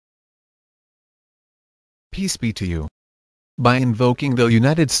Peace be to you. By invoking the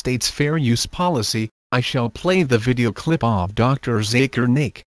United States Fair Use Policy, I shall play the video clip of Dr. Zakir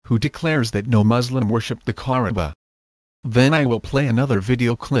Naik, who declares that no Muslim worship the Kaaba. Then I will play another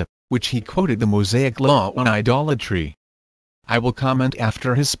video clip, which he quoted the Mosaic Law on idolatry. I will comment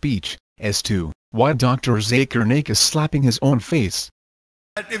after his speech, as to why Dr. Zakir Naik is slapping his own face.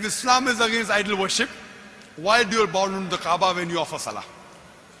 If Islam is against idol worship, why do you bow down to the Kaaba when you offer salah?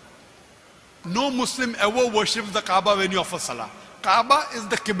 No Muslim ever worships the Kaaba when you offer salah. Kaaba is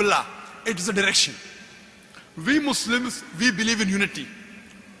the Qibla, it is the direction. We Muslims, we believe in unity.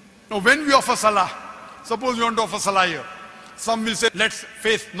 Now when we offer salah, suppose you want to offer salah here. Some will say, let's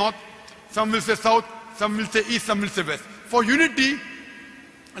face north, some will say south, some will say east, some will say west. For unity,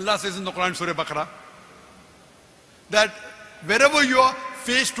 Allah says in the Quran, Surah Baqarah, that wherever you are,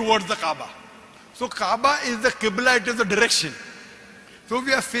 face towards the Kaaba. So Kaaba is the Qibla, it is the direction. So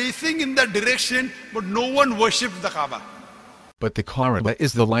we are facing in that direction, but no one worships the Kaaba. But the Kaaba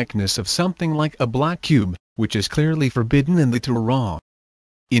is the likeness of something like a black cube, which is clearly forbidden in the Torah.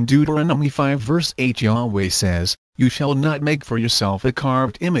 In Deuteronomy 5 verse 8 Yahweh says, "You shall not make for yourself a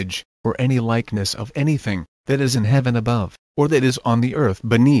carved image, or any likeness of anything, that is in heaven above, or that is on the earth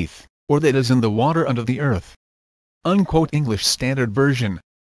beneath, or that is in the water under the earth." Unquote English Standard Version.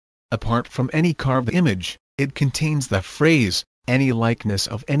 Apart from any carved image, it contains the phrase, any likeness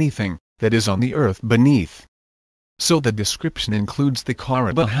of anything, that is on the earth beneath. So the description includes the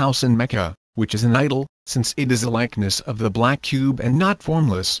Kaaba house in Mecca, which is an idol, since it is a likeness of the black cube and not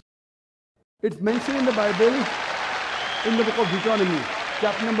formless. It's mentioned in the Bible, in the book of Deuteronomy,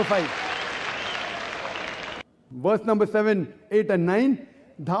 chapter number 5. Verse number 7, 8 and 9.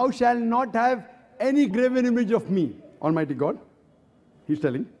 Thou shalt not have any graven image of me, Almighty God. He's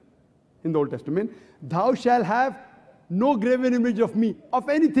telling, in the Old Testament, thou shalt have no graven image of me, of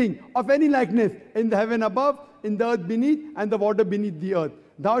anything, of any likeness, in the heaven above, in the earth beneath, and the water beneath the earth.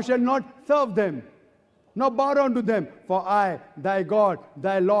 Thou shalt not serve them, nor bow down to them, for I, thy God,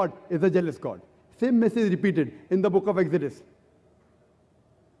 thy Lord, is a jealous God. Same message repeated in the book of Exodus,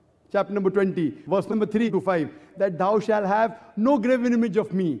 chapter number 20, verse number 3 to 5, that thou shalt have no graven image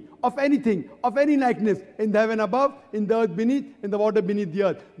of me, of anything, of any likeness, in the heaven above, in the earth beneath, in the water beneath the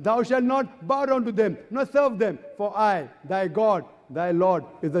earth. Thou shalt not bow down to them, nor serve them, for I, thy God, thy Lord,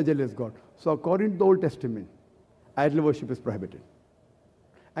 is a jealous God. So according to the Old Testament, idol worship is prohibited.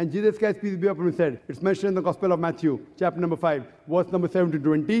 And Jesus Christ, peace be upon him, said, it's mentioned in the Gospel of Matthew, chapter number 5, verse number 7 to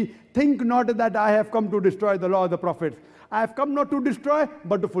 20, think not that I have come to destroy the law of the prophets. I have come not to destroy,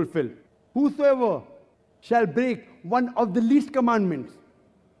 but to fulfill. Whosoever shall break one of the least commandments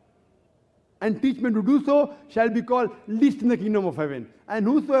and teach men to do so shall be called least in the kingdom of heaven. And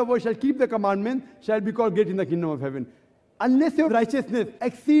whosoever shall keep the commandment shall be called great in the kingdom of heaven. Unless your righteousness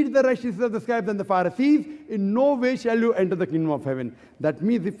exceeds the righteousness of the scribes and the Pharisees, in no way shall you enter the kingdom of heaven. That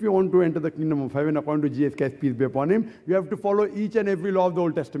means if you want to enter the kingdom of heaven, according to Jesus Christ, peace be upon him, you have to follow each and every law of the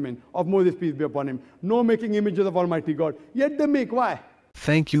Old Testament, of Moses, peace be upon him. No making images of Almighty God. Yet they make. Why?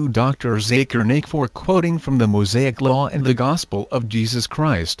 Thank you Dr. Zakir Naik for quoting from the Mosaic Law and the Gospel of Jesus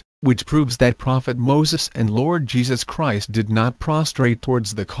Christ, which proves that Prophet Moses and Lord Jesus Christ did not prostrate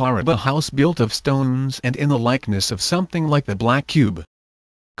towards the Kaaba house built of stones and in the likeness of something like the black cube.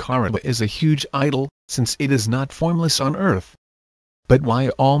 Kaaba is a huge idol, since it is not formless on earth. But why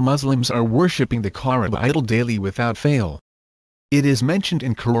all Muslims are worshipping the Kaaba idol daily without fail? It is mentioned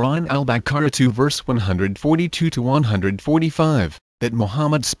in Quran al-Baqarah 2 verse 142 to 145. That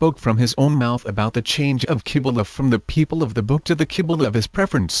Muhammad spoke from his own mouth about the change of Qibla from the people of the book to the Qibla of his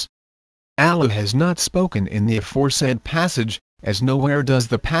preference. Allah has not spoken in the aforesaid passage, as nowhere does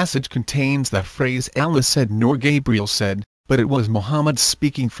the passage contains the phrase Allah said nor Gabriel said, but it was Muhammad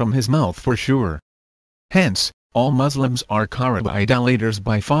speaking from his mouth for sure. Hence, all Muslims are Kaaba idolaters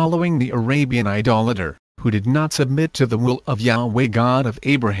by following the Arabian idolater, who did not submit to the will of Yahweh, God of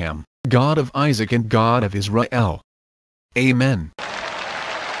Abraham, God of Isaac and God of Israel. Amen.